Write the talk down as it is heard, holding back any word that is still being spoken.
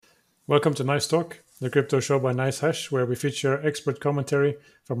Welcome to NiceTalk, the crypto show by NiceHash, where we feature expert commentary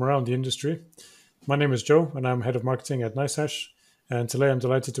from around the industry. My name is Joe, and I'm head of marketing at NiceHash. And today I'm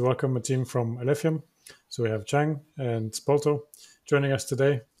delighted to welcome a team from Alephium. So we have Chang and Spolto joining us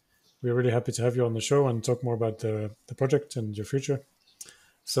today. We're really happy to have you on the show and talk more about the project and your future.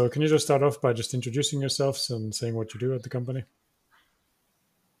 So can you just start off by just introducing yourselves and saying what you do at the company?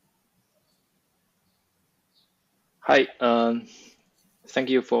 Hi, thank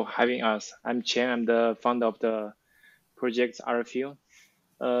you for having us. I'm Chen. I'm the founder of the project Alephium.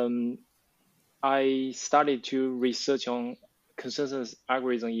 I started to research on consensus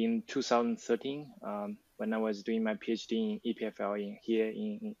algorithm in 2013 when I was doing my PhD in EPFL here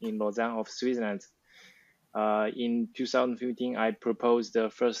in Lausanne of Switzerland. In 2015, I proposed the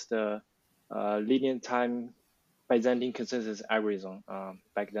first linear time Byzantine consensus algorithm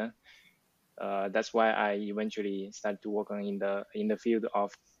back then. That's why I eventually started to work on in the field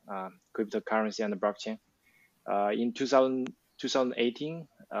of cryptocurrency and the blockchain. In 2018,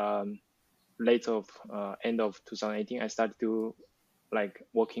 late of end of 2018, I started to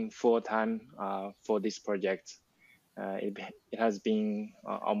working full time for this project. It has been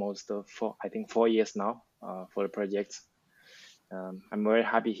almost I think 4 years now for the project. I'm very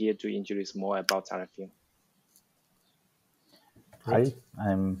happy here to introduce more about Alephium. Hi,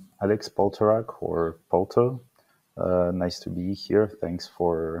 I'm Alex Poltorak or Polto. Nice to be here. Thanks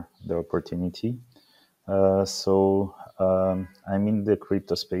for the opportunity. I'm in the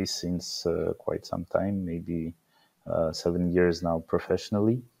crypto space since quite some time, maybe 7 years now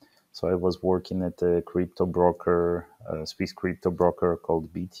professionally. So I was working at a crypto broker, Swiss crypto broker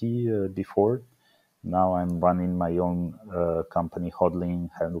called BT before. Now I'm running my own company, Hodling,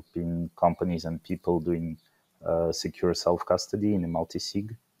 helping companies and people doing secure self-custody in a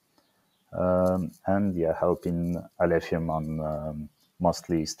multi-sig. And yeah, helping Alephium on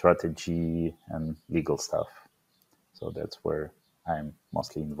mostly strategy and legal stuff. So that's where I'm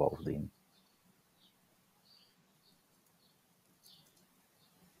mostly involved in.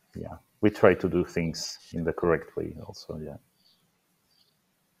 Yeah, we try to do things in the correct way also, yeah.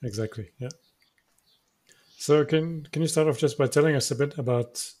 Exactly, yeah. So can you start off just by telling us a bit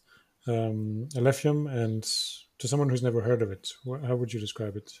about Alephium and to someone who's never heard of it, how would you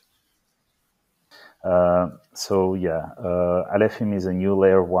describe it? Alephium is a new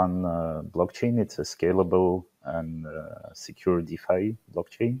layer one blockchain. It's a scalable and secure DeFi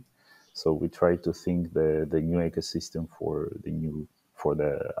blockchain. So we try to think the new ecosystem for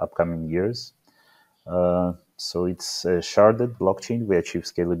the upcoming years. So it's a sharded blockchain. We achieve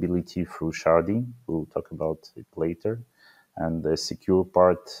scalability through sharding. We'll talk about it later. And the secure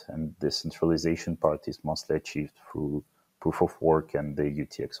part and decentralization part is mostly achieved through proof of work and the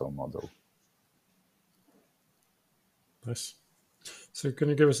UTXO model. Nice. So can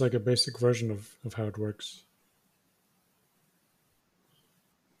you give us like a basic version of how it works?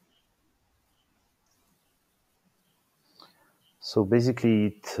 So basically,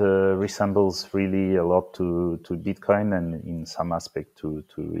 it resembles really a lot to Bitcoin and in some aspect to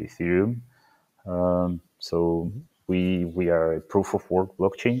Ethereum. We are a proof of work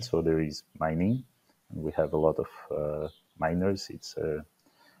blockchain, so there is mining, and we have a lot of miners. It's a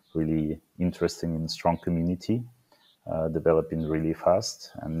really interesting and strong community, developing really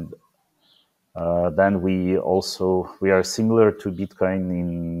fast. And then we are similar to Bitcoin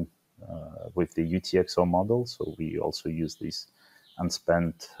in with the UTXO model. So we also use this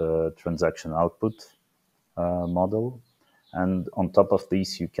unspent transaction output model. And on top of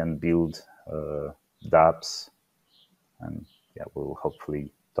this, you can build dApps. And yeah, we'll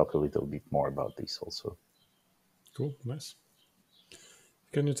hopefully talk a little bit more about this also. Cool, nice.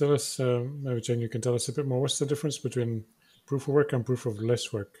 Can you tell us, maybe Jen, you can tell us a bit more, what's the difference between proof of work and proof of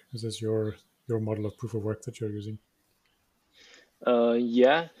less work? Is this your model of proof of work that you're using?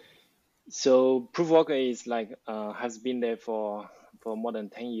 Yeah. So proof of work is has been there for more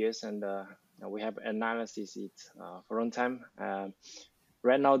than 10 years, and we have analysis it for a long time.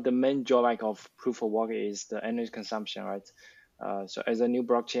 Right now, the main drawback of proof of work is the energy consumption, right? So as a new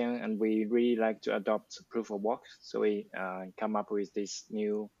blockchain, and we really like to adopt proof of work, so we come up with this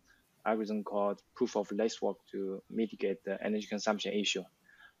new algorithm called proof of less work to mitigate the energy consumption issue.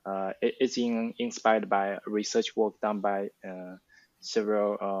 It's inspired by research work done by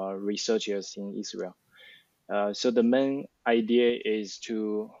several researchers in Israel. So the main idea is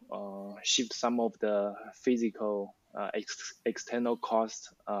to shift some of the physical external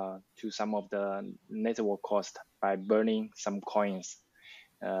cost to some of the network cost by burning some coins.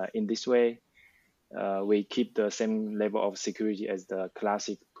 In this way, we keep the same level of security as the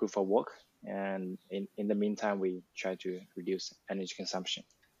classic proof of work. And in the meantime, we try to reduce energy consumption.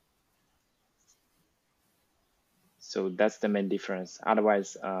 So that's the main difference.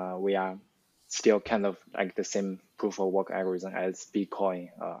 Otherwise, we are still kind of like the same proof of work algorithm as Bitcoin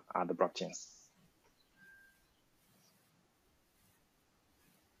other blockchains.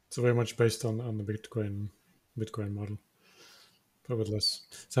 So very much based on the Bitcoin model, but with less.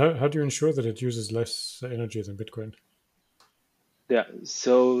 So how do you ensure that it uses less energy than Bitcoin? Yeah.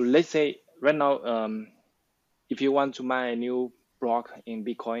 So let's say right now, if you want to mine a new block in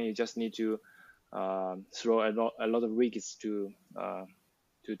Bitcoin, you just need to throw a lot of rigs to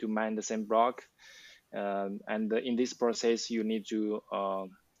mine the same block. And in this process, you need to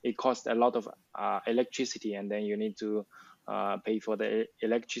it costs a lot of electricity, and then you need to pay for the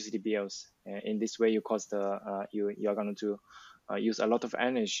electricity bills. In this way, you are going to use a lot of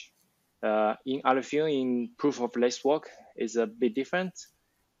energy. In Alephium, in proof of less work, is a bit different.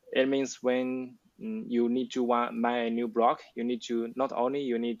 It means when you need to mine a new block, you need to not only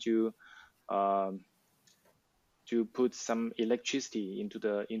you need um, to put some electricity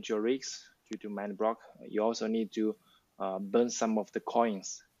into your rigs to mine the block. You also need to burn some of the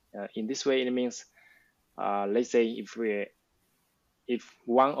coins. In this way, it means let's say if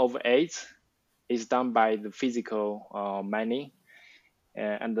 1/8 is done by the physical mining,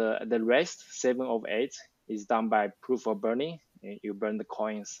 and the rest 7/8 is done by proof of burning. You burn the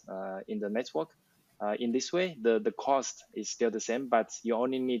coins in the network. In this way, the cost is still the same, but you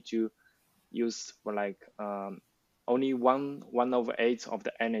only need to use for like only 1/8 of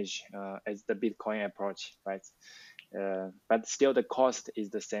the energy as the Bitcoin approach, right? But still the cost is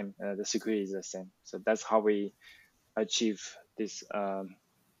the same, the security is the same. So that's how we achieve this, how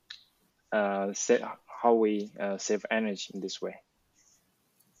we save energy in this way.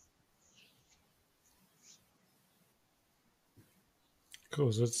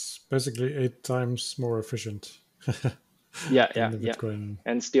 Cool. So it's basically 8 times more efficient than the Yeah. Bitcoin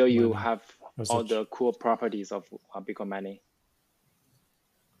And still you mining have as all such. the cool properties of Bitcoin mining.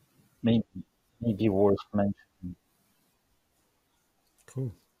 Maybe maybe worth mentioning.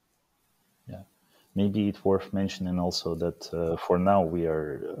 Cool. Yeah, maybe it's worth mentioning also that for now we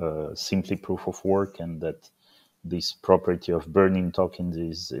are simply proof of work, and that this property of burning tokens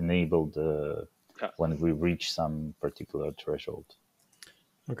is enabled Yeah. when we reach some particular threshold.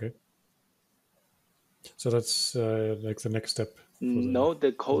 Okay. So that's like the next step for No,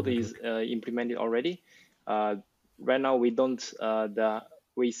 the the code is network. implemented already. Right now, we don't.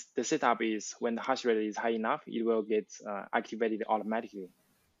 The setup is when the hash rate is high enough, it will get activated automatically.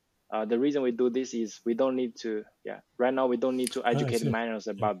 The reason we do this is we don't need to. Yeah, right now we don't need to Ah, I educate see. miners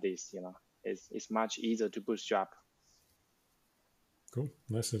Yeah. about this. It's much easier to bootstrap. Cool.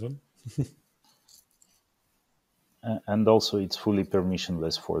 Nicely done. And also it's fully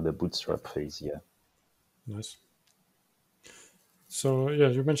permissionless for the bootstrap phase. Yeah. Nice. So yeah,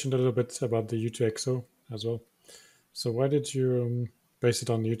 you mentioned a little bit about the UTXO as well. So why did you base it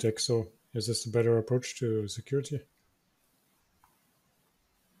on UTXO? Is this a better approach to security?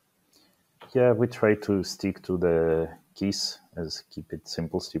 Yeah, we try to stick to the keys as keep it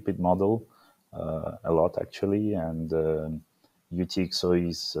simple, stupid model a lot actually. And UTXO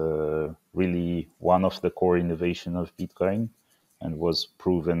is really one of the core innovation of Bitcoin, and was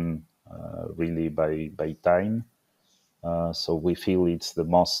proven really by time. So we feel it's the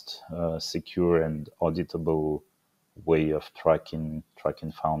most secure and auditable way of tracking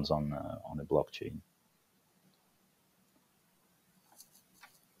funds on a blockchain.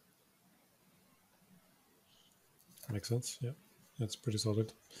 Makes sense. Yeah, that's pretty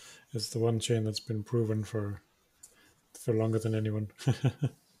solid. It's the one chain that's been proven for longer than anyone.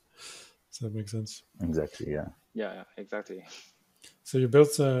 So that makes sense. Exactly. Yeah. Yeah, exactly. So you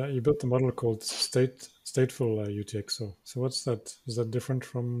built a model called stateful UTXO. So what's that? Is that different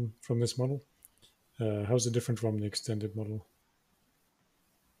from this model? How's it different from the extended model?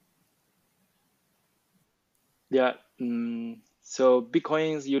 Yeah. So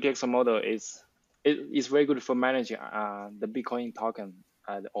Bitcoin's UTXO model is very good for managing the Bitcoin token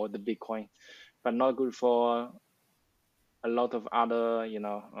or the Bitcoin, but not good for a lot of other,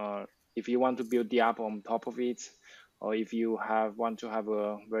 if you want to build the app on top of it, or if you want to have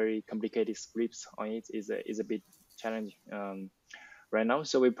a very complicated scripts on it, is a bit challenging right now.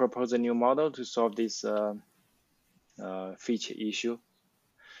 So we propose a new model to solve this feature issue.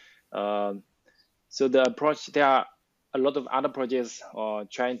 So the approach, there are a lot of other projects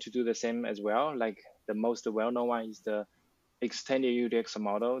trying to do the same as well. Like the most well-known one is the extended UTXO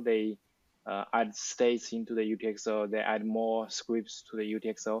model. They add states into the UTXO. They add more scripts to the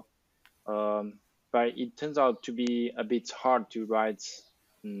UTXO. But it turns out to be a bit hard to write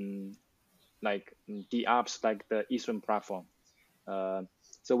like the apps like the Ethereum platform.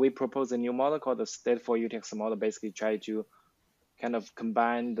 So we propose a new model called the stateful UTXO model, basically try to kind of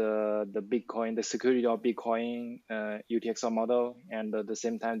combine the Bitcoin, the security of Bitcoin UTXO model, and at the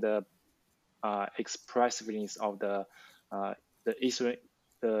same time the expressiveness of the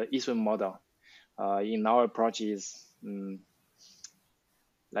Ethereum model. In our approach is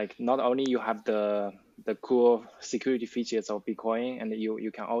like not only you have the cool security features of Bitcoin, and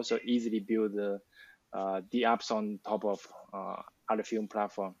you can also easily build the apps on top of Alephium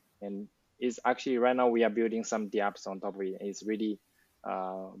platform. And it's actually right now we are building some apps on top of it. It's really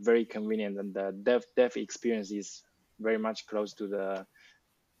very convenient, and the dev experience is very much close to the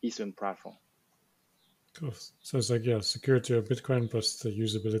Ethereum platform. Cool. So it's like, yeah, security of Bitcoin plus the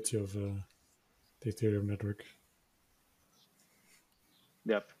usability of the Ethereum network.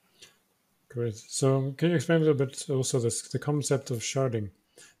 Yep. Great. So can you explain a little bit also the concept of sharding?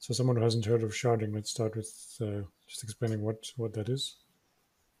 So someone who hasn't heard of sharding, let's start with just explaining what that is.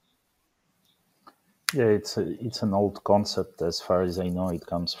 Yeah, it's an old concept. As far as I know, it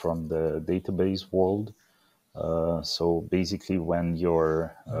comes from the database world. So basically, when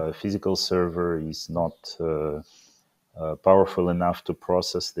your physical server is not powerful enough to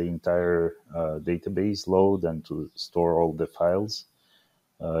process the entire database load and to store all the files,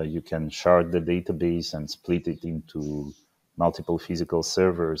 you can shard the database and split it into multiple physical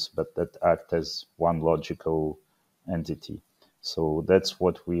servers, but that act as one logical entity. So that's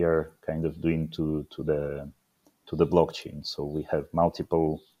what we are kind of doing to the blockchain. So we have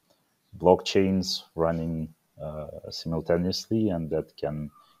multiple blockchains running simultaneously, and that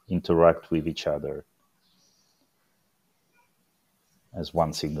can interact with each other as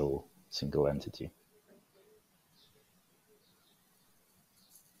one single entity.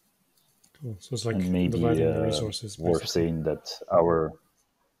 Cool. So it's like And maybe dividing the resources, worth basically. saying that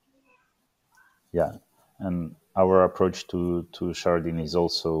our approach to sharding is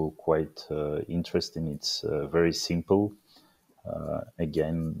also quite interesting. It's very simple.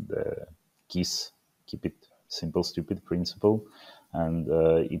 Again, the keep it simple, stupid principle, and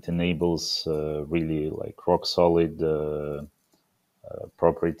it enables really like rock solid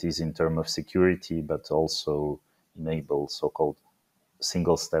properties in terms of security, but also enables so-called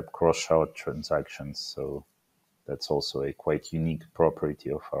single-step cross-shard transactions. So that's also a quite unique property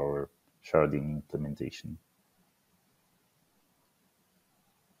of our sharding implementation.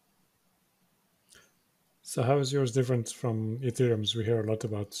 So how is yours different from Ethereum's? We hear a lot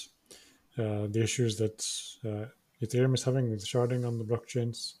about the issues that Ethereum is having with sharding on the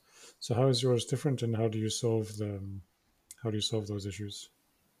blockchains. So how is yours different, and how do you solve those issues?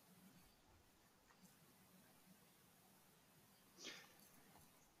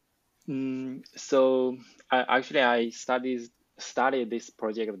 So I started this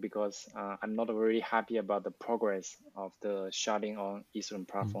project because I'm not very happy about the progress of the sharding on Ethereum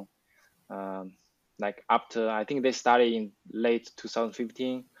platform. Like after I think they started in late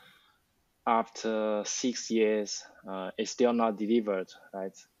 2015. After 6 years, it's still not delivered,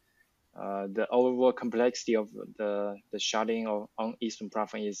 right? The overall complexity of the sharding on Ethereum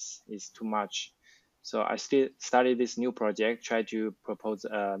platform is too much. So I still started this new project, try to propose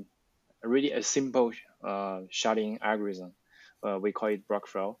really a simple sharding algorithm. We call it block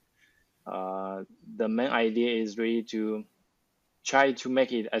flow. The main idea is really to try to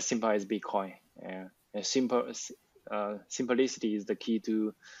make it as simple as Bitcoin. And simplicity is the key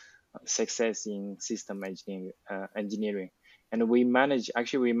to success in system engineering. And we managed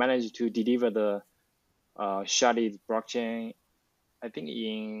to deliver the sharded blockchain, I think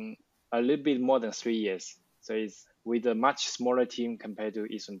in a little bit more than 3 years. So it's with a much smaller team compared to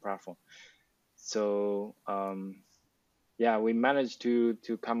Ethereum platform. So yeah, we managed to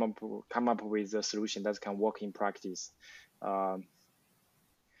come up with a solution that can work in practice.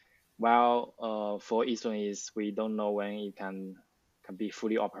 While for Ethereum is we don't know when it can be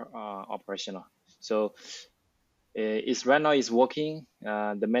fully operational. So it's right now is working.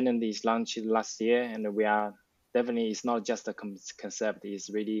 The mainnet is launched last year, and we are definitely, it's not just a concept. It's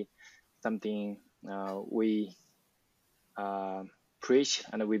really something we preach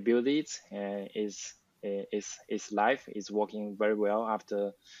and we build it. It's live. It's working very well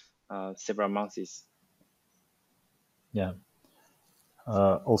after several months. Yeah.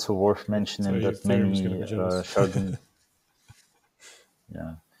 Also worth mentioning So that Ethereum's going to be jealous. sharding,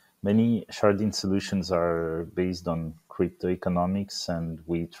 yeah, many sharding solutions are based on crypto economics, and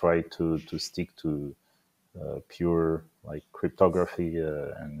we try to stick to pure like cryptography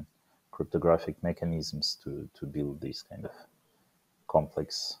and cryptographic mechanisms to build these kind of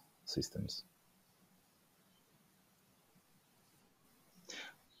complex systems.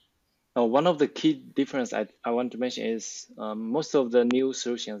 One of the key difference I want to mention is most of the new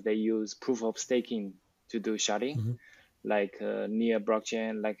solutions they use proof of staking to do sharding, Hmm. like near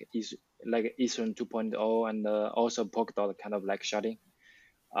blockchain, like Ethereum 2.0, and also Polkadot kind of like sharding.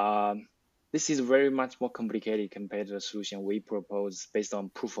 Um, this is very much more complicated compared to the solution we propose based on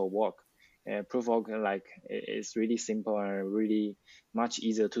proof of work. Proof of work is really simple and really much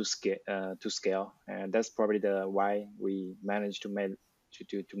easier to scale, and that's probably the why we managed to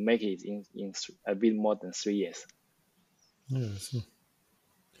make it in a bit more than 3 years. Yeah, I see.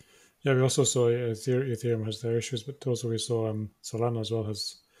 Yeah, we also saw Ethereum has their issues, but also we saw Solana as well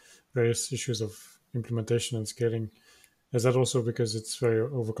has various issues of implementation and scaling. Is that also because it's very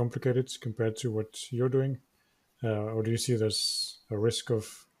overcomplicated compared to what you're doing, or do you see there's a risk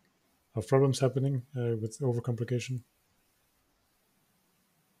of problems happening with overcomplication?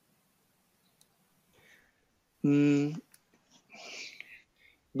 Mm,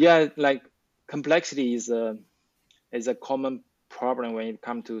 yeah, like complexity is a common problem when it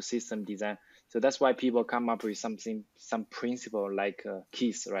comes to system design. So that's why people come up with some principle like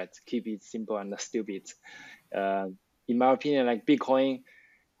keys, right? Keep it simple and stupid. Uh, in my opinion, like Bitcoin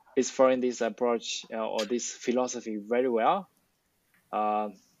is following this approach or this philosophy very well. Uh,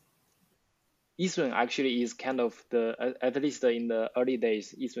 Ethereum actually is kind of at least in the early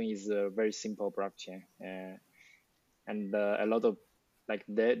days, Ethereum is a very simple blockchain, and a lot of like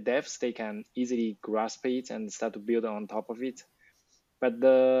devs they can easily grasp it and start to build on top of it. But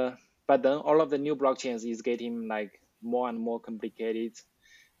then all of the new blockchains is getting like more and more complicated,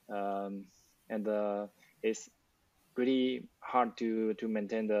 um, and it's pretty hard to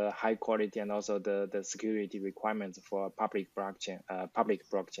maintain the high quality and also the security requirements for public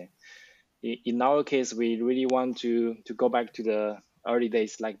blockchain. In our case, we really want to go back to the early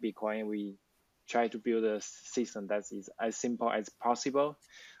days like Bitcoin. We try to build a system that is as simple as possible.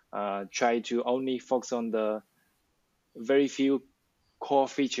 Try to only focus on the very few core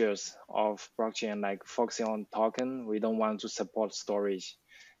features of blockchain, like focusing on token. We don't want to support storage.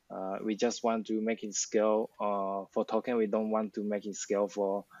 We just want to make it scale for token. We don't want to make it scale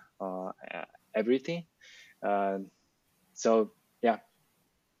for uh, everything. Uh, so yeah,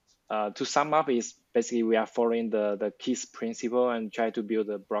 to sum up, is basically we are following the KISS principle and try to build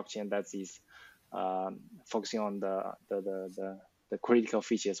a blockchain that is focusing on the critical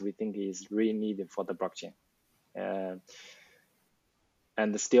features we think is really needed for the blockchain. Uh,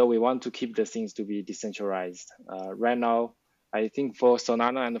 and still, we want to keep the things to be decentralized. Right now, I think for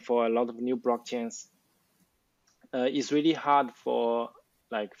Solana and for a lot of new blockchains, it's really hard for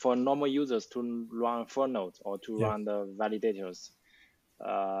normal users to run for nodes or to Yeah, run the validators.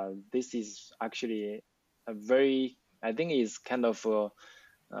 This is actually a very, I think is kind of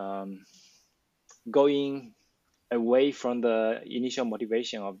um, going away from the initial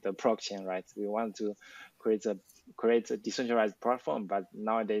motivation of the blockchain, right? We want to create a create a decentralized platform, but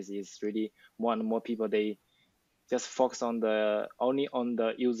nowadays it's really more and more people they just focus on the only on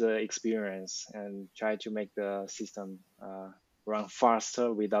the user experience and try to make the system run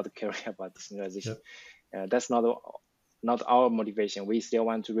faster without caring about yeah, decentralization. That's not our motivation. We still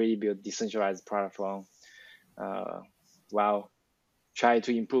want to really build decentralized platform uh, while try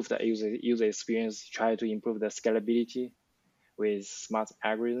to improve the user experience, try to improve the scalability with smart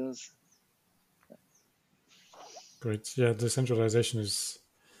algorithms. great. Yeah, decentralization is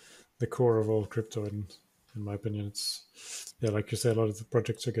the core of all crypto, in my opinion. It's yeah, like you say, a lot of the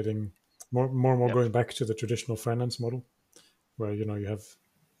projects are getting more and more Yep, going back to the traditional finance model, where you have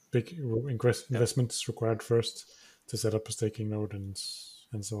big yep. investments required first to set up a staking node and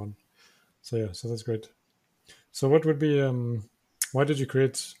so on. So yeah, so that's great. So what would be why did you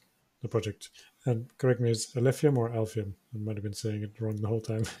create the project? And correct me, is Alephium or Alphium? I might have been saying it wrong the whole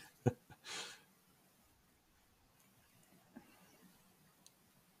time.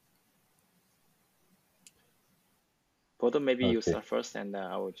 Poto, maybe you Okay. start first, and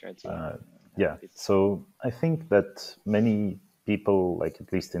I will try to Yeah. fit. So I think that many people, like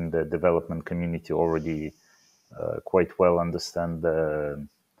at least in the development community, already quite well understand the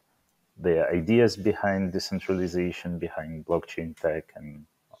ideas behind decentralization, behind blockchain tech and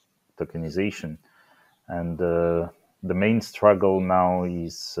tokenization. And the main struggle now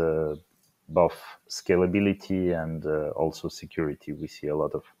is both scalability and also security. We see a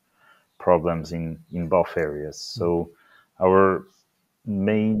lot of problems in both areas. Mm, So our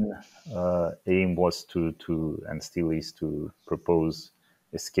main aim was to and still is to propose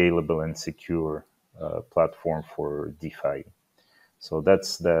a scalable and secure platform for DeFi. So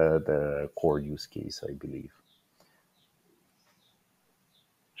that's the core use case, I believe.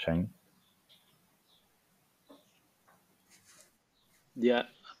 Shane? Yeah,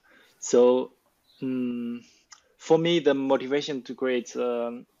 So for me, the motivation to create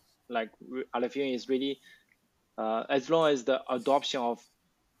Alephium is really as long as the adoption of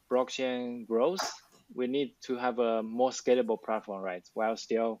blockchain grows, we need to have a more scalable platform, right? While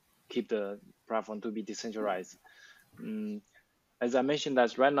still keep the platform to be decentralized. Mm, as I mentioned,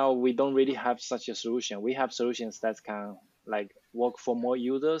 that right now we don't really have such a solution. We have solutions that can like work for more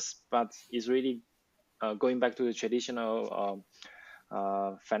users, but it's really going back to the traditional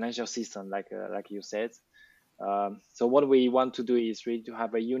financial system, like you said. So what we want to do is really to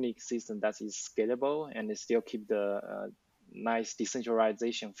have a unique system that is scalable and still keep the nice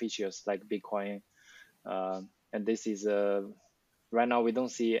decentralization features like Bitcoin. And this is right now we don't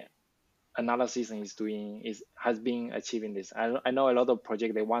see another system has been achieving this. I know a lot of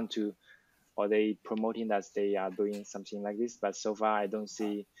projects they want to or they promoting that they are doing something like this, but so far I don't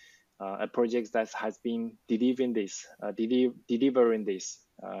see a project that has been delivering this. And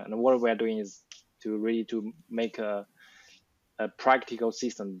what we are doing is to really to make a practical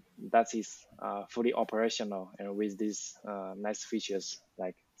system that is fully operational and with these nice features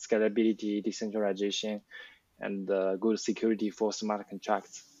like scalability, decentralization, and good security for smart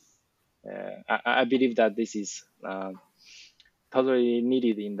contracts. I believe that this is totally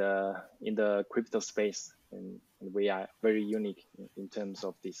needed in the crypto space, and we are very unique in terms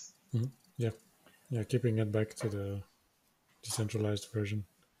of this. Yeah, yeah, keeping it back to the decentralized version,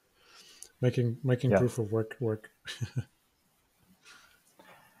 making Yeah, proof of work work.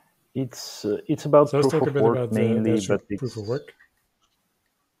 it's about So let's proof talk a of bit work about the mainly, actual but proof of it's work.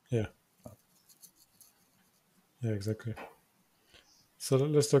 Yeah, yeah, exactly. So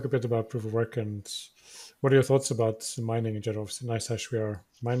let's talk a bit about proof of work and what are your thoughts about mining in general? Obviously, NiceHash, we are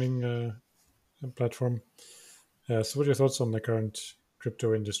mining platform. So what are your thoughts on the current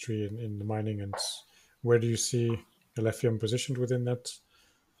crypto industry in the mining and where do you see Alephium positioned within that?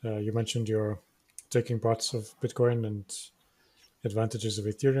 You mentioned you're taking parts of Bitcoin and advantages of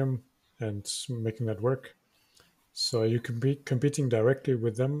Ethereum and making that work. So are you competing directly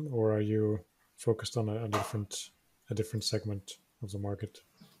with them, or are you focused on a different segment of the market?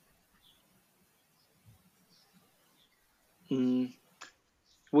 Mm,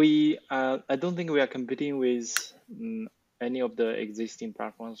 we I don't think we are competing with any of the existing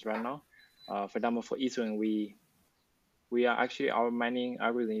platforms right now. For example, for Ethereum, we are actually our mining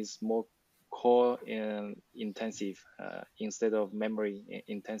algorithm is more core intensive instead of memory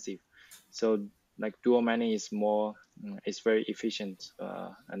intensive. So like dual mining is more it's very efficient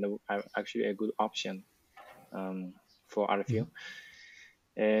and actually a good option for Mhm. Alephium.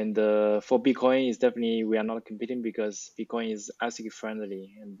 And for Bitcoin, is definitely we are not competing because Bitcoin is ASIC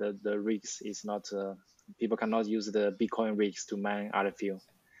friendly and the rigs is not people cannot use the Bitcoin rigs to mine Alephium.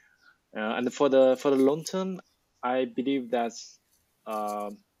 And for the long term, I believe that uh,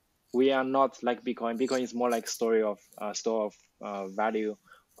 we are not like Bitcoin. Bitcoin is more like story of store of value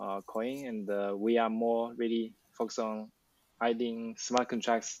coin, and we are more really focused on adding smart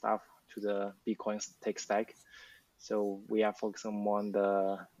contract stuff to the Bitcoin tech stack. So we are focusing more on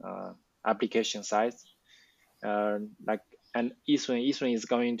the application side, uh, like and Ethereum is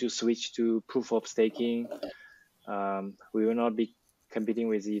going to switch to proof of staking. We will not be competing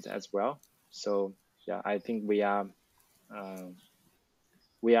with it as well. So yeah, I think uh,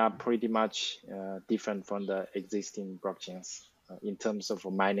 we are pretty much different from the existing blockchains in terms of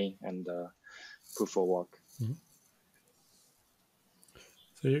mining and proof of work. Mhm.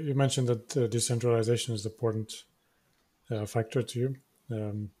 So you mentioned that decentralization is an important factor to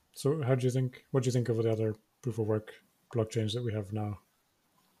you. So how do you think? What do you think of the other proof of work blockchains that we have now?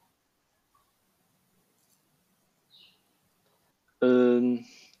 Um,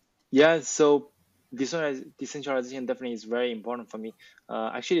 yeah, so decentralization definitely is very important for me.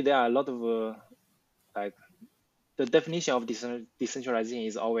 Actually, there are a lot of like the definition of decentralization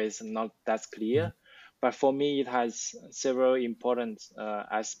is always not that Mhm. clear, but for me, it has several important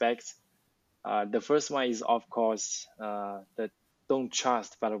aspects. The first one is, of course, the don't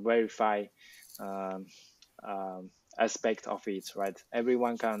trust but verify um, aspect of it, right?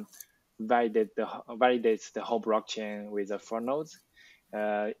 Everyone can validate the whole blockchain with a full node.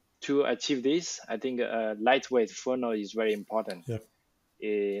 Uh, to achieve this, I think a lightweight full node is very important.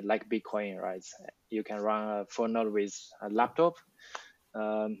 Yeah, Like Bitcoin, right? You can run a full node with a laptop,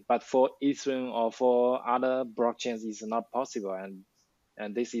 but for Ethereum or for other blockchains, it's not possible,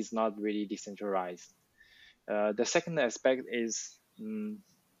 and this is not really decentralized. The second aspect is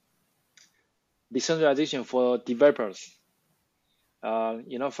decentralization for developers.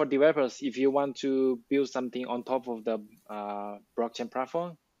 For developers, if you want to build something on top of the blockchain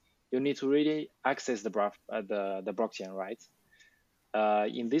platform, you need to really access the blockchain, right?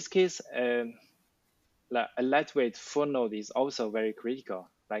 In this case, a lightweight full node is also very critical.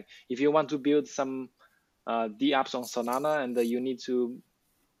 Like if you want to build some D apps on Solana and you need to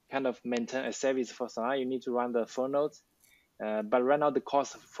kind of maintain a service for Solana, you need to run the full nodes. But right now the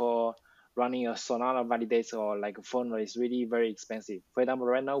cost for running a Solana validator or like a full node is really very expensive. For example,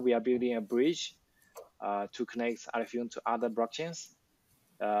 right now we are building a bridge to connect Alephium to other blockchains.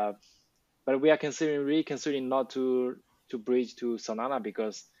 But we are really considering not to bridge to Solana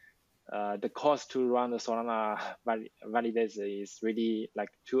because the cost to run the Solana validator is really like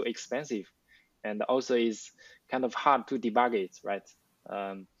too expensive, and also is kind of hard to debug it, right?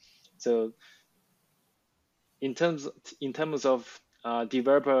 So in terms of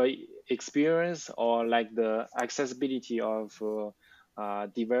developer experience or like the accessibility of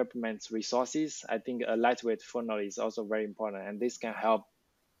development resources, I think a lightweight funnel is also very important, and this can help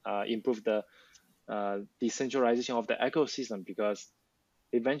improve the decentralization of the ecosystem because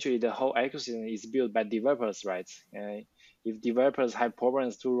eventually the whole ecosystem is built by developers, right? If developers have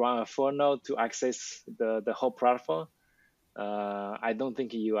problems to run a funnel to access the whole platform, I don't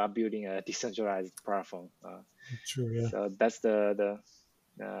think you are building a decentralized platform. True, yeah. So that's the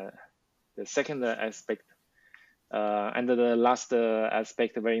second aspect. And the last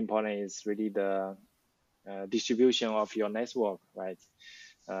aspect, very important, is really the distribution of your network, right?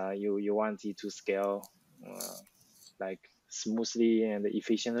 You want it to scale like smoothly and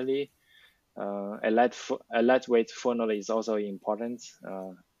efficiently. A lightweight funnel is also important.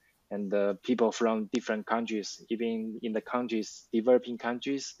 And the people from different countries, even in the countries, developing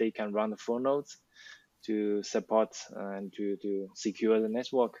countries, they can run the funnels to support and to secure the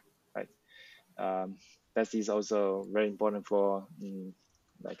network, right? That is also very important for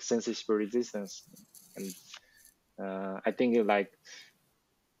like censorship resistance. And I think like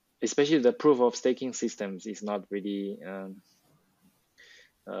especially the proof of staking systems is not really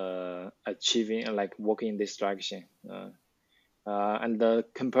achieving like working in this direction. And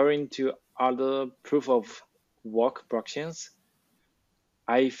comparing to other proof of work blockchains,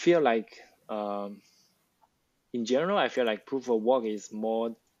 I feel like in general, I feel like proof of work is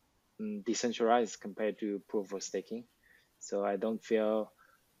more decentralized compared to proof of staking. So I don't feel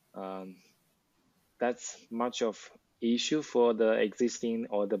that's much of issue for the existing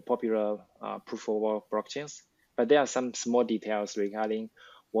or the popular proof of work blockchains. But there are some small details regarding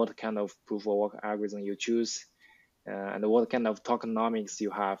what kind of proof of work algorithm you choose and what kind of tokenomics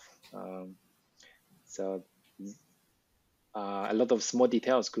you have. So a lot of small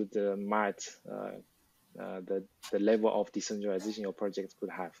details could match the level of decentralization your project could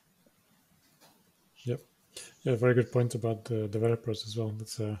have. Yep. Yeah, very good point about the developers as well.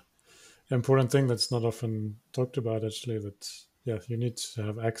 That's a important thing that's not often talked about actually. That yeah, you need to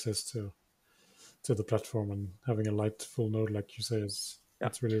have access to the platform, and having a light full node, like you say, is Yeah.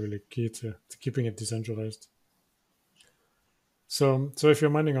 that's really key to keeping it decentralized. So if you're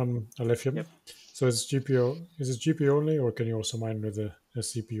mining on Alephium, Yep. so is it GPU only, or can you also mine with a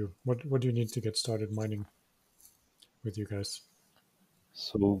CPU? What do you need to get started mining with you guys?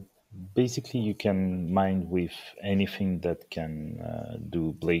 So basically, you can mine with anything that can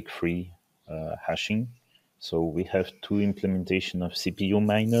do Blake-free hashing. So we have two implementation of CPU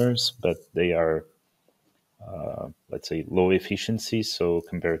miners, but they are, let's say, low efficiency. So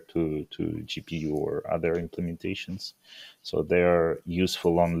compared to GPU or other implementations, so they are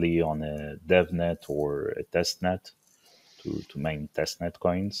useful only on a DevNet or a testnet to mine testnet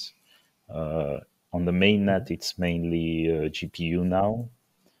coins. On the mainnet, it's mainly GPU now,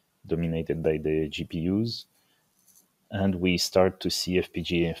 dominated by the GPUs, and we start to see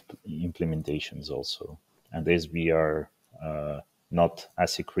FPGA implementations also. And as we are not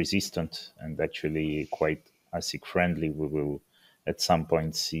ASIC resistant and actually quite ASIC friendly, we will at some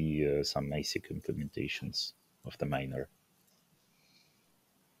point see some ASIC implementations of the miner.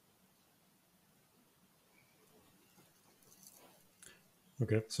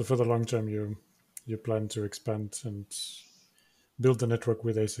 Okay, so for the long term, you plan to expand and build the network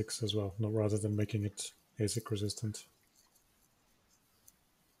with ASICs as well, not rather than making it ASIC resistant.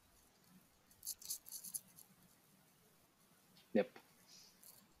 Yep.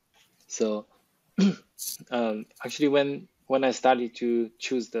 So actually, when I started to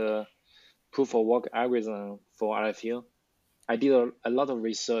choose the proof of work algorithm for Alephium, I did a lot of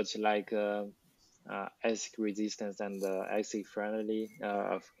research like ASIC resistance and ASIC friendly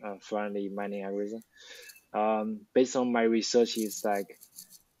mining algorithm. Based on my research, is like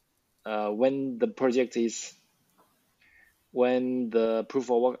when the proof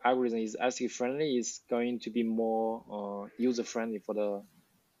of work algorithm is ASIC friendly, it's going to be more user friendly for the.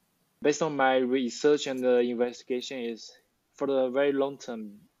 Based on my research and the investigation, is for the very long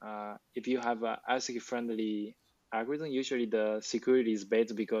term, if you have a ASIC friendly algorithm, usually the security is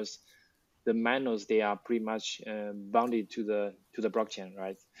better because the miners they are pretty much bounded to the blockchain,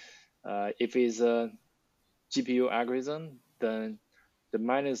 right? If it's a GPU algorithm, then the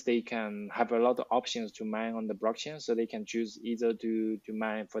miners they can have a lot of options to mine on the blockchain, so they can choose either to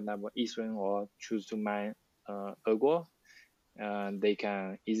mine, for example, Ethereum, or choose to mine Ergo. They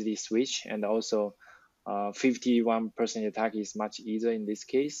can easily switch, and also 51% attack is much easier in this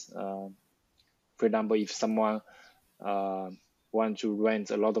case. For example, if someone uh, want to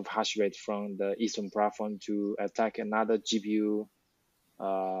rent a lot of hash rate from the Ethereum platform to attack another GPU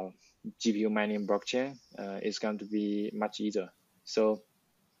mining blockchain, it's going to be much easier. So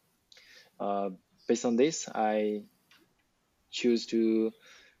uh, based on this, I choose to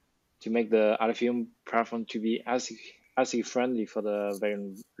make the Alephium platform to be ASIC friendly for the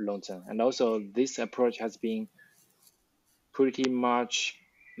very long term. And also, this approach has been pretty much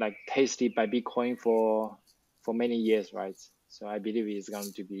like tested by Bitcoin for many years, right? So I believe it's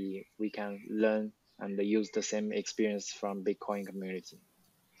going to be, we can learn and use the same experience from Bitcoin community.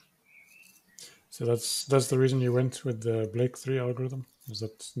 So that's the reason you went with the Blake 3 algorithm? Is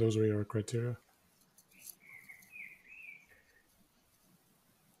that those were your criteria?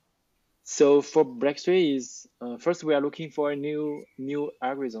 So for Black3 is first we are looking for a new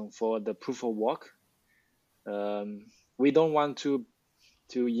algorithm for the proof of work. We don't want to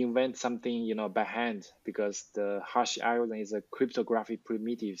invent something by hand, because the hash algorithm is a cryptographic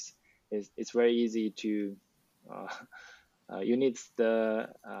primitives. It's very easy to uh, you need the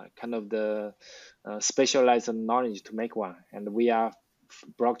kind of the specialized knowledge to make one, and we are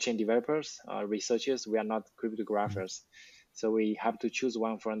blockchain developers, researchers. We are not cryptographers, so we have to choose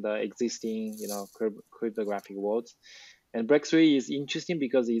one from the existing cryptographic worlds. And Break3 is interesting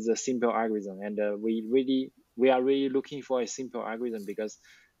because it's a simple algorithm, and we are really looking for a simple algorithm, because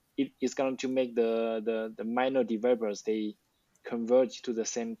it is going to make the minor developers they converge to the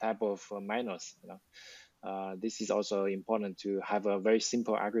same type of miners. This is also important to have a very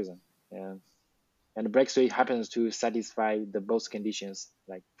simple algorithm. And Break3 happens to satisfy the both conditions.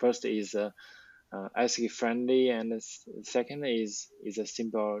 Like first is ASIC friendly, and the second is a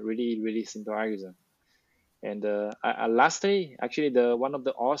simple, really simple algorithm. And lastly, actually, the one of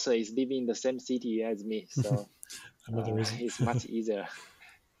the author is living in the same city as me, so Another reason. it's much easier.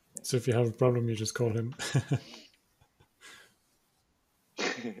 So if you have a problem, you just call him.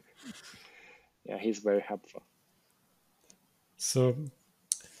 Yeah, he's very helpful. So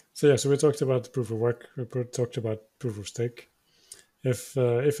so we talked about proof of work. We talked about proof of stake. If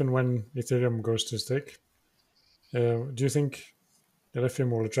and when Ethereum goes to stake, do you think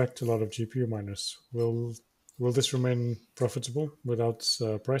Alephium will attract a lot of GPU miners? Will this remain profitable without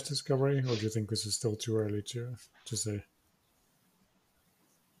price discovery, or do you think this is still too early to say?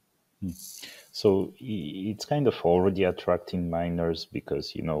 So it's kind of already attracting miners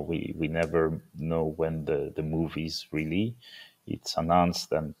because we never know when the move is really. It's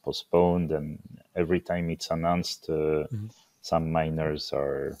announced and postponed, and every time it's announced, some miners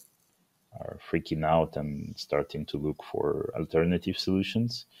are freaking out and starting to look for alternative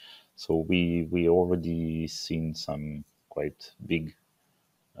solutions. So we already seen some quite big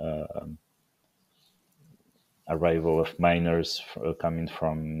arrival of miners coming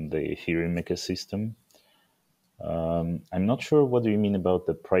from the Ethereum ecosystem. I'm not sure what do you mean about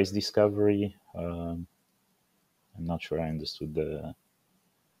the price discovery. I'm not sure I understood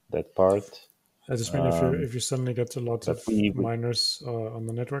that part. I just mean if you suddenly get a lot But of we miners on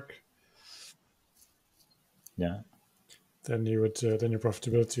the network, yeah, then then your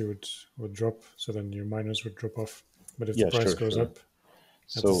profitability would drop. So then your miners would drop off. But if the yeah, price sure, goes sure. up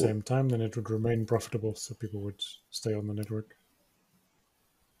at the So same time, then it would remain profitable. So people would stay on the network.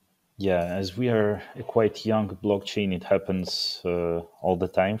 yeah, as we are a quite young blockchain, it happens all the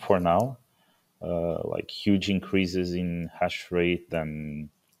time for now. Like huge increases in hash rate, then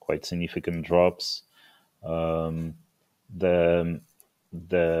quite significant drops. The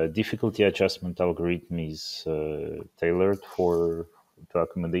difficulty adjustment algorithm is tailored to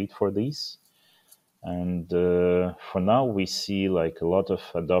accommodate for this. And for now, we see like a lot of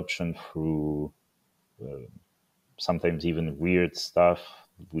adoption through sometimes even weird stuff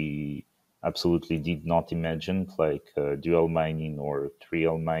we absolutely did not imagine, like dual mining or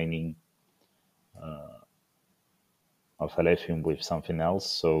trial mining of Alephium with something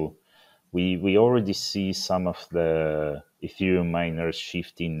else. So we already see some of the Ethereum miners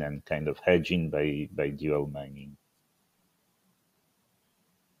shifting and kind of hedging by dual mining.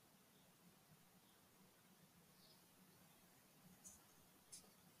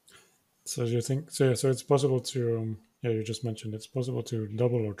 So do you think so? Yeah, so it's possible yeah, you just mentioned it's possible to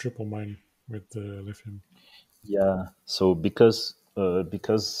double or triple mine with the lithium. Yeah. So because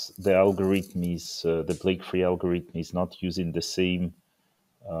the algorithm is the Blake-free algorithm is not using the same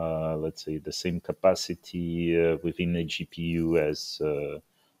let's say the same capacity within a GPU as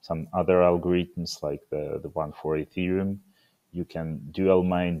some other algorithms like the one for Ethereum, you can dual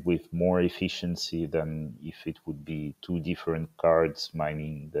mine with more efficiency than if it would be two different cards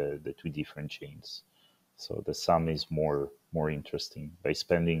mining the two different chains. So the sum is more interesting. By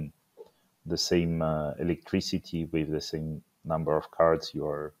spending the same electricity with the same number of cards, you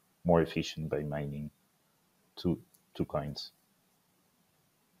are more efficient by mining two coins,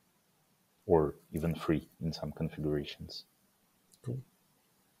 or even free in some configurations. Cool.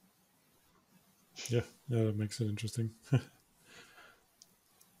 Yeah, yeah, that makes it interesting.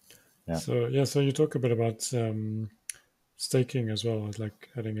 Yeah. So yeah, so you talk a bit about staking as well, like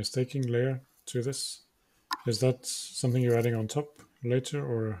adding a staking layer to this. Is that something you're adding on top later,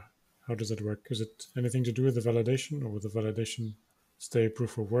 or how does it work? Is it anything to do with the validation, or with the validation stay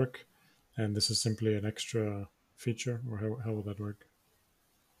proof of work, and this is simply an extra feature, or how will that work?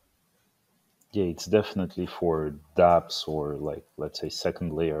 Yeah, it's definitely for dApps or like let's say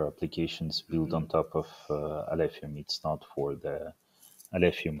second layer applications built on top of Alephium. It's not for the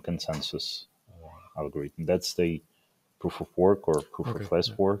Alephium consensus algorithm. That's the proof of work or proof Okay, of less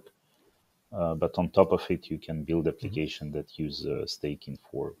yeah. work. But on top of it, you can build Mhm. application that use staking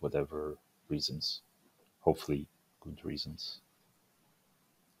for whatever reasons, hopefully good reasons.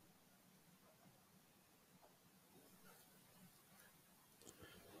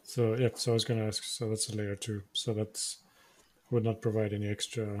 So yeah, so I was going to ask. So that's a layer two. So that's would not provide any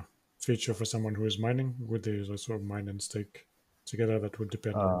extra feature for someone who is mining. Would they also mine and stake together? That would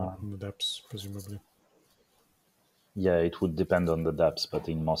depend on the dApps, presumably. Yeah, it would depend on the dApps, but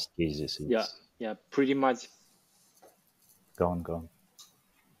in most cases, Yeah, it's yeah, pretty much. gone.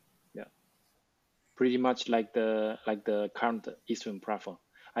 Yeah, pretty much like the current Ethereum platform.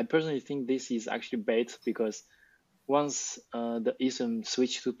 I personally think this is actually bad because once the Ethereum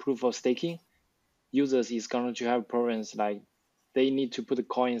switch to proof of staking, users is going to have problems like they need to put the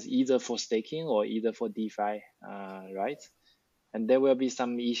coins either for staking or either for DeFi, right? And there will be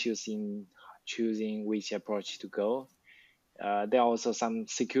some issues in choosing which approach to go. There are also some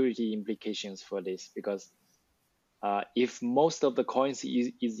security implications for this because if most of the coins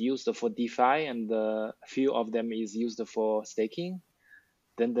is used for DeFi and a few of them is used for staking,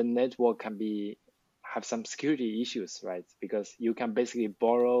 then the network can be have some security issues, right? Because you can basically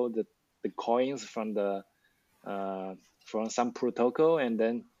borrow the coins uh, from some protocol and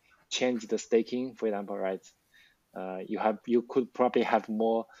then change the staking, for example, right? You could probably have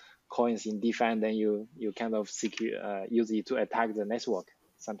more coins in DeFi and then you kind of use it to attack the network,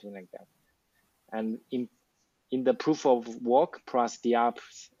 something like that. And in the proof of work plus the app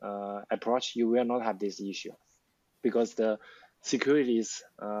approach, you will not have this issue because the security is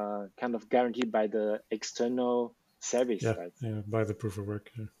kind of guaranteed by the external service, Yeah, right? yeah, by the proof of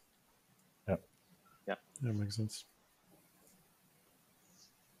work. Yeah, Yeah. Yeah. that makes sense.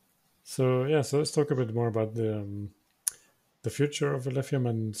 So yeah, so let's talk a bit more about the future of Alephium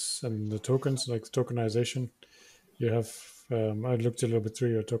and the tokens, like the tokenization. You have I looked a little bit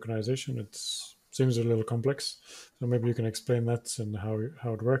through your tokenization. It seems a little complex, so maybe you can explain that and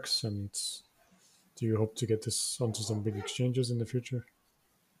how it works. And do you hope to get this onto some big exchanges in the future?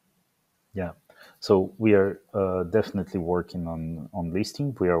 Yeah. So we are definitely working on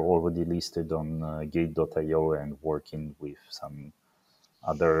listing. We are already listed on Gate.io and working with some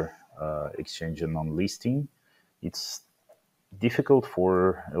other exchange on listing. It's difficult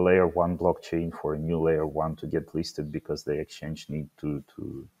for a layer one blockchain for a new layer one to get listed because the exchange need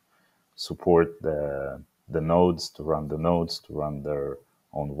to support the nodes to run the nodes to run their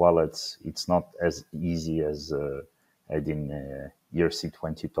own wallets. It's not as easy as adding a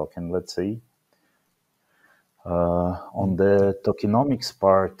ERC20 token, let's say. On Mhm. the tokenomics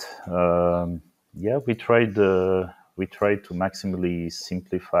part, yeah, we tried to maximally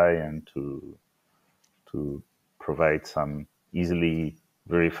simplify and to provide some easily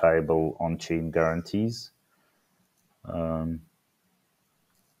verifiable on-chain guarantees. So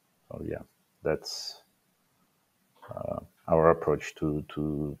yeah, that's our approach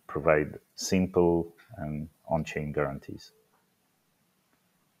to provide simple and on-chain guarantees.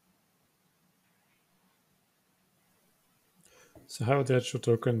 So how are the actual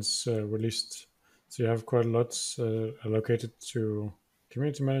tokens released? So you have quite a lot allocated to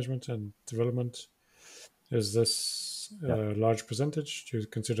community management and development. Is this Yeah. a large percentage? Do you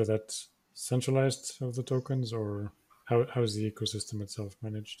consider that centralized of the tokens, or how is the ecosystem itself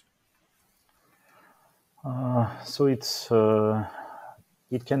managed? So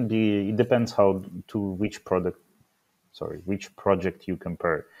it can be. It depends how to which product. Sorry, which project you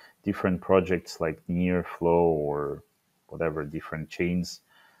compare. Different projects like Nearflow or whatever different chains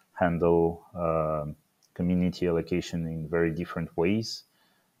handle community allocation in very different ways.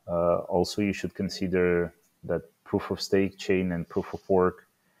 Also, you should consider that proof of stake chain and proof of work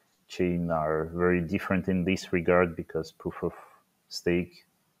chain are very different in this regard because proof of stake,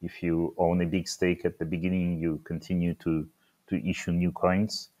 if you own a big stake at the beginning, you continue to issue new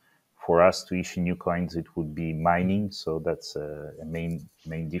coins. For us to issue new coins, it would be mining, so that's a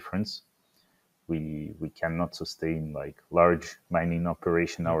main difference. We cannot sustain like large mining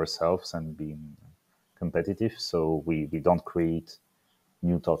operation Yeah. ourselves and being competitive, so we don't create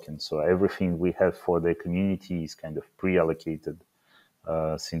new tokens. So everything we have for the community is kind of pre-allocated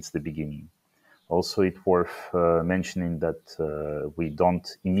since the beginning. Also, it's worth mentioning that we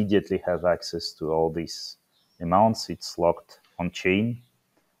don't immediately have access to all these amounts. It's locked on chain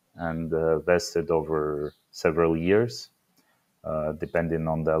and vested over several years. Depending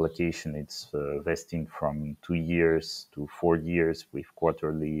on the allocation, it's vesting from 2 years to 4 years with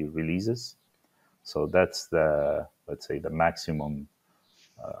quarterly releases. So that's the, let's say, the maximum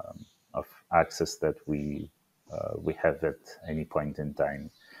of access that we have at any point in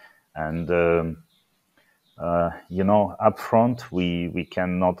time. And upfront we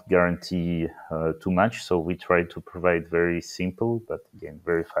cannot guarantee too much, so we try to provide very simple but again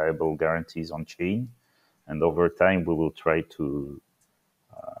verifiable guarantees on chain, and over time we will try to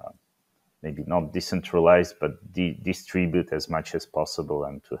maybe not decentralize but distribute as much as possible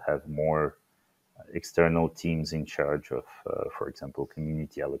and to have more external teams in charge of for example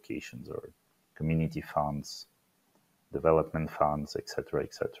community allocations or community funds, development funds, etc.,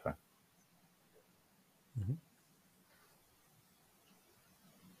 etc. Mm-hmm.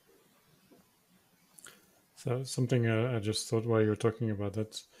 So something I just thought while you were talking about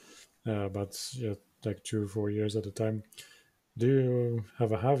that, about yeah, like 2 4 years at a time. Do you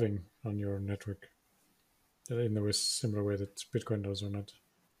have a halving on your network in a similar way that Bitcoin does or not?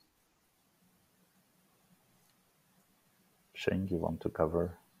 Shane, you want to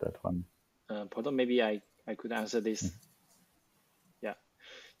cover that one? Pardon, maybe I could answer this. Yeah.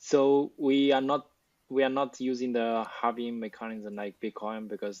 So we are not using the halving mechanism like Bitcoin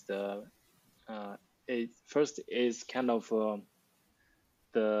because it first is kind of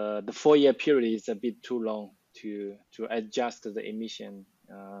the 4 year period is a bit too long to adjust the emission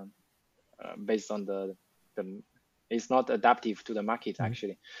based on the it's not adaptive to the market Mm-hmm.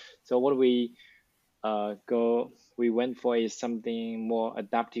 actually. So what we went for is something more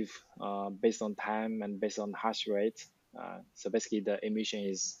adaptive based on time and based on hash rate. So basically the emission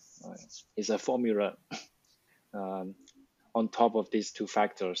is a formula um, on top of these two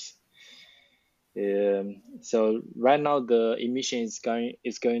factors. So right now the emission is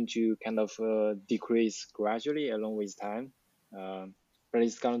going to kind of decrease gradually along with time, but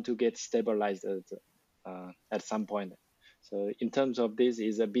it's going to get stabilized at some point. So in terms of this,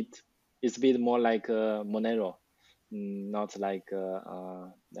 it's a bit more like Monero, not like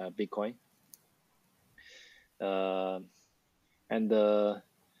Bitcoin. Uh, and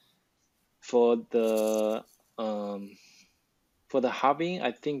for the um, for the halving,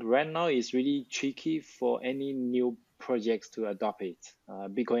 I think right now it's really tricky for any new projects to adopt it.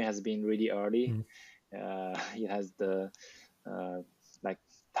 Bitcoin has been really early. Mm-hmm. It has the like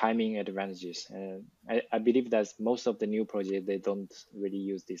timing advantages, and I believe that most of the new projects they don't really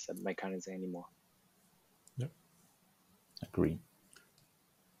use this mechanism anymore. Yeah. Agree.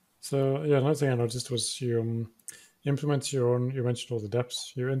 So yeah, another thing I noticed was you implement your own. You mentioned all the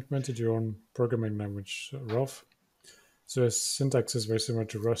dApps. You implemented your own programming language, Ralph. So its syntax is very similar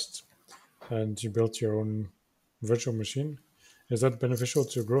to Rust, and you built your own virtual machine. Is that beneficial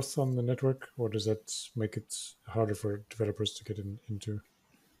to growth on the network, or does that make it harder for developers to get into?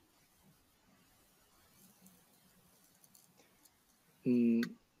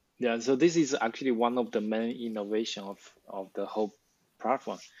 Yeah, so this is actually one of the main innovation of the whole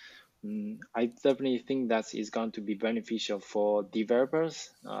platform. I definitely think that is going to be beneficial for developers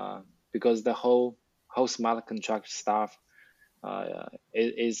because the whole smart contract stuff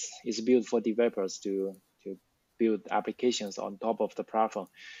is built for developers to build applications on top of the platform,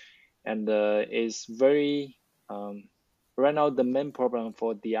 and is very right now the main problem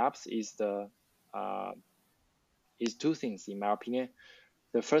for the apps uh, is two things in my opinion.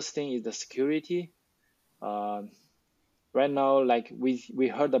 The first thing is the security. Um right now, like we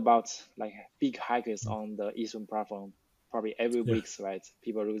heard about like big hackers on the Ethereum platform probably every Yeah. week, right?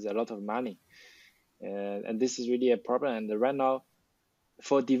 People lose a lot of money, and this is really a problem. And right now,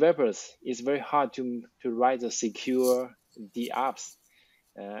 for developers, it's very hard to write a secure DApps.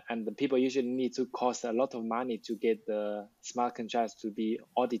 And the people usually need to cost a lot of money to get the smart contracts to be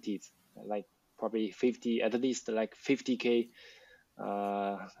audited, like probably 50, at least like 50K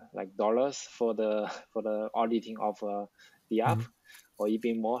like dollars for the auditing of the app, or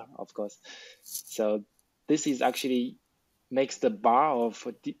even more, of course. So this is actually makes the bar of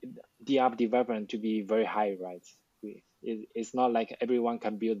the app development to be very high, right? It's not like everyone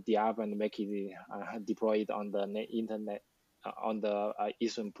can build the app and make it deploy it on the internet, on the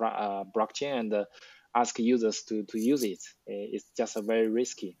Ethereum blockchain, and ask users to use it. It's just very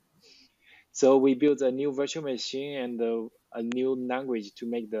risky. So we built a new virtual machine and a new language to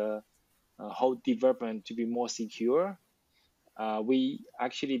make the whole development to be more secure. We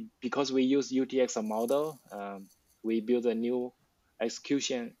actually, because we use UTXO model, we built a new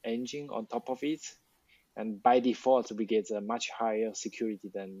execution engine on top of it. And by default, we get a much higher security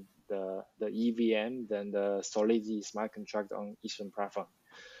than the EVM, than the Solidity smart contract on Ethereum platform.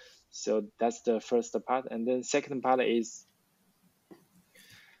 So that's the first part. And then second part is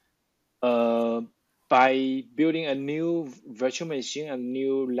by building a new virtual machine, a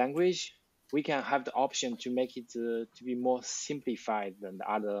new language, we can have the option to make it to be more simplified than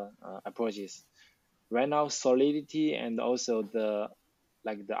the other approaches. Right now, Solidity and also the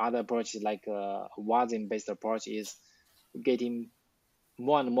other approaches, like Wasm-based approach, is getting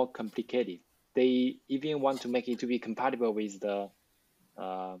more and more complicated. They even want to make it to be compatible with the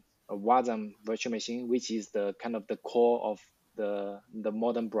Wasm virtual machine, which is the kind of the core of the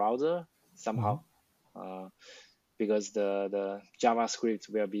modern browser somehow, because the JavaScript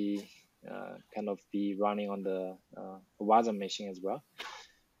will be kind of be running on the Wasm machine as well.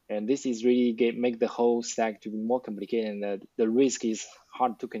 And this is really make the whole stack to be more complicated, and the risk is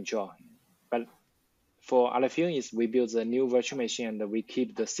hard to control. But for Alephium, is we build a new virtual machine and we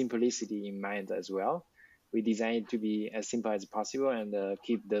keep the simplicity in mind as well. We design it to be as simple as possible and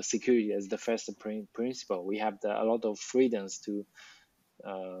keep the security as the first principle. We have a lot of freedoms to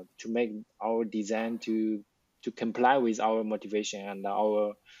make our design to comply with our motivation and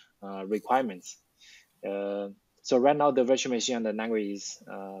our requirements. So right now, the virtual machine and the language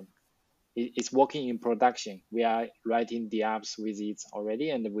is working in production. We are writing the apps with it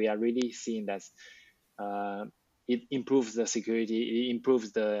already, and we are really seeing that it improves the security, it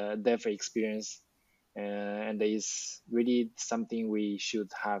improves the dev experience, and is really something we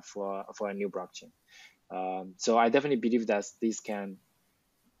should have for a new blockchain. So I definitely believe that this can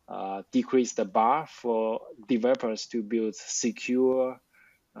decrease the bar for developers to build secure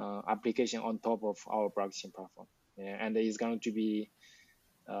application on top of our blockchain platform. And it's going to be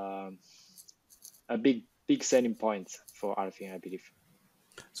a big selling point for Alephium, I believe.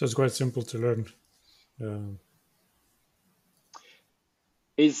 So it's quite simple to learn.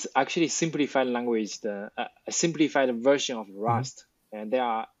 It's actually simplified language, a simplified version of Rust, and there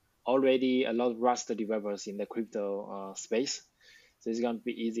are already a lot of Rust developers in the crypto space, so it's going to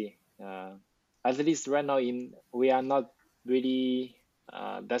be easy. At least right now, we are not really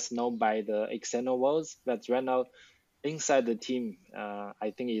that's known by the external worlds, but right now inside the team,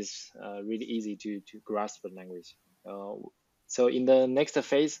 I think it's really easy to grasp the language. So in the next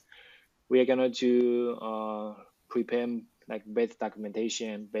phase, we are going to prepare like better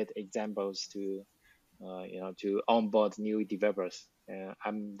documentation, better examples to to onboard new developers.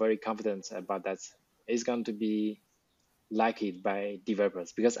 I'm very confident about that. It's going to be liked by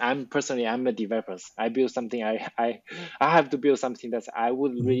developers, because I'm a developer. I build something. I have to build something that I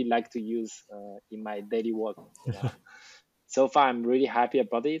would really like to use in my daily work. So far, I'm really happy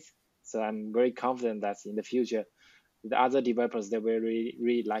about it. So I'm very confident that in the future, the other developers, they will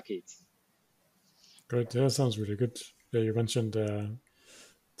really like it. Great. Yeah, sounds really good. Yeah, you mentioned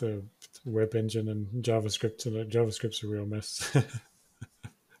the web engine and JavaScript, and JavaScript's a real mess.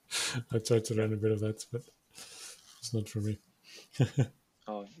 I tried to learn a bit of that, but it's not for me.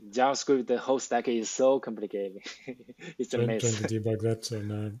 Oh, JavaScript, the whole stack is so complicated. It's a Trying mess. to debug that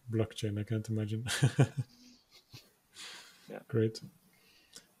on a blockchain, I can't imagine. Yeah. Great.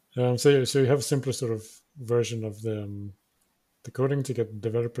 So you have a simpler sort of version of the coding to get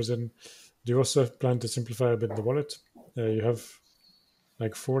developers in. Do you also plan to simplify a bit the wallet? You have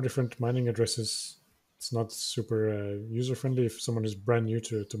like 4 different mining addresses. It's not super user friendly if someone is brand new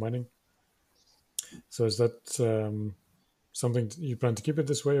to mining. So is that something you plan to keep it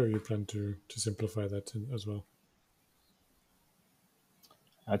this way, or you plan to simplify that as well?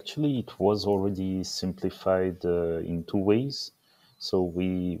 Actually, it was already simplified in 2 ways. So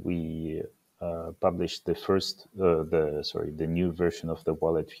we published the new version of the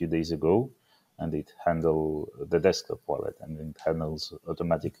wallet a few days ago, and it handle the desktop wallet, and it handles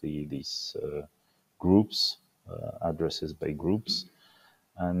automatically these groups, addresses by groups.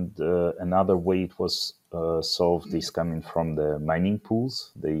 And another way it was solved is coming from the mining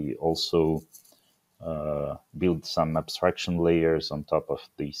pools. They also build some abstraction layers on top of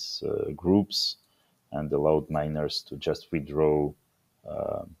these groups and allowed miners to just withdraw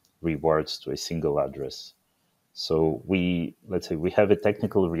rewards to a single address. So let's say we have a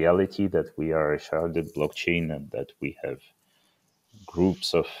technical reality that we are a sharded blockchain and that we have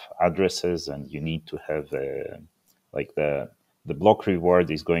groups of addresses, and you need to have like the block reward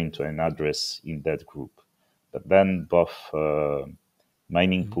is going to an address in that group. But then both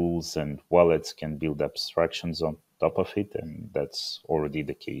mining pools and wallets can build abstractions on top of it, and that's already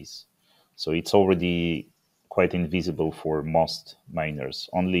the case. So it's already quite invisible for most miners.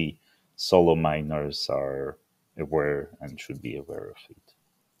 Only solo miners are aware and should be aware of it.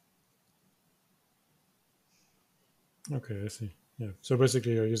 Okay, I see. Yeah. So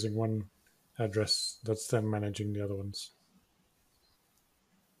basically, you're using one address that's then managing the other ones.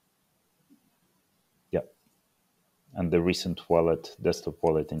 Yeah. And the recent wallet, desktop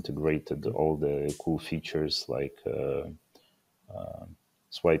wallet, integrated all the cool features like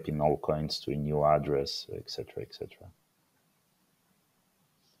swiping all coins to a new address, etc., etc.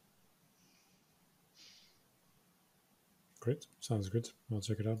 Great. Sounds good. I'll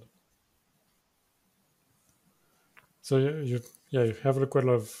check it out. So you have quite a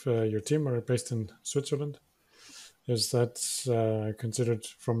lot of your team are based in Switzerland. Is that considered,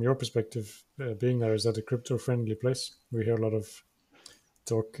 from your perspective, being there, is that a crypto-friendly place? We hear a lot of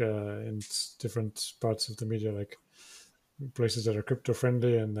talk in different parts of the media, like places that are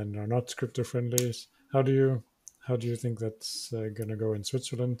crypto-friendly and then are not crypto-friendly. How do you think that's going to go in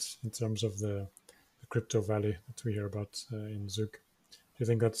Switzerland in terms of the crypto valley that we hear about in Zug? Do you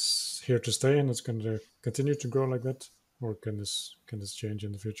think that's here to stay and it's going to continue to grow like that, or can this change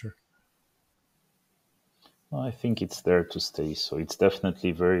in the future? Well, I think it's there to stay. So it's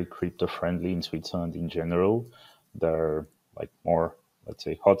definitely very crypto friendly in Switzerland in general. There are like more, let's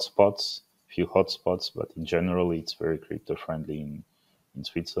say, hotspots, few hotspots, but in general, it's very crypto friendly in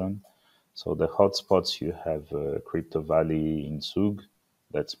Switzerland. So the hotspots, you have Crypto Valley in Zug.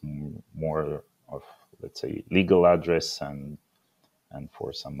 That's more of, let's say, legal address and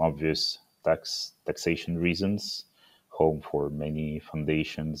for some obvious taxation reasons, home for many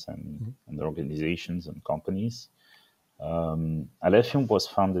foundations and organizations and companies. Alephium was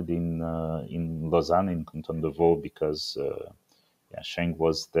founded in Lausanne in Canton de Vaud because yeah, Sheng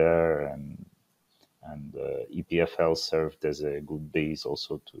was there, and EPFL served as a good base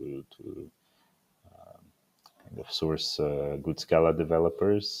also to kind of source good Scala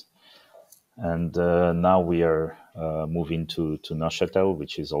developers. And now we are moving to Neuchâtel,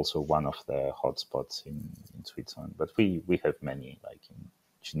 which is also one of the hotspots in Switzerland. But we have many, like in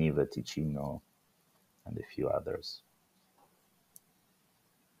Geneva, Ticino, and a few others.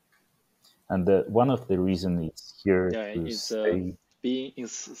 And one of the reasons it's here Yeah, to it's stay. being in,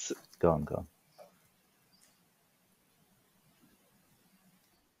 Go on, go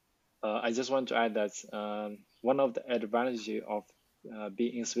on. I just want to add that one of the advantages of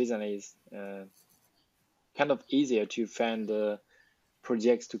being in Switzerland is kind of easier to find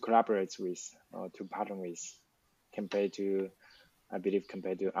projects to collaborate with or to partner with compared to, I believe,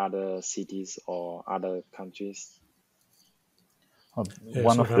 compared to other cities or other countries. Yeah,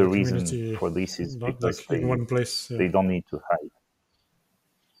 One so of to the have a reasons community for this is not because like in one place. Yeah. they don't need to hide.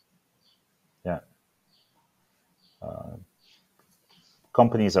 Yeah,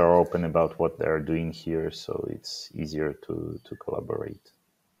 companies are open about what they are doing here, so it's easier to collaborate.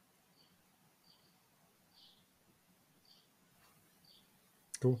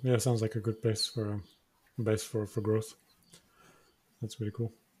 Cool. Yeah, sounds like a good base for growth. That's really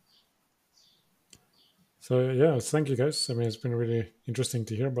cool. So yeah, thank you guys. I mean, it's been really interesting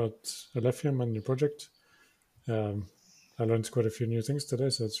to hear about Alephium and your project. I learned quite a few new things today,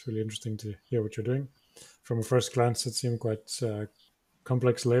 so it's really interesting to hear what you're doing. From a first glance, it seemed quite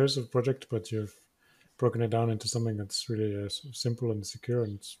complex layers of project, but you've broken it down into something that's really simple and secure,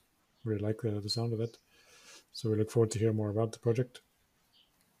 and really like the sound of it. So we look forward to hear more about the project.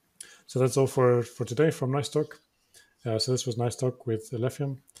 So that's all for today from NiceTalk. So this was NiceTalk with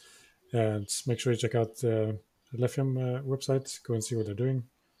Alephium, and make sure you check out the Alephium website. Go and see what they're doing.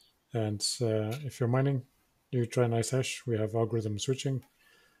 And if you're mining, you try NiceHash. We have algorithm switching.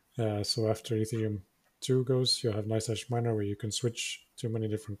 So after Ethereum 2 goes, you'll have NiceHash Miner where you can switch to many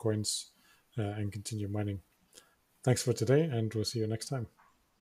different coins and continue mining. Thanks for today, and we'll see you next time.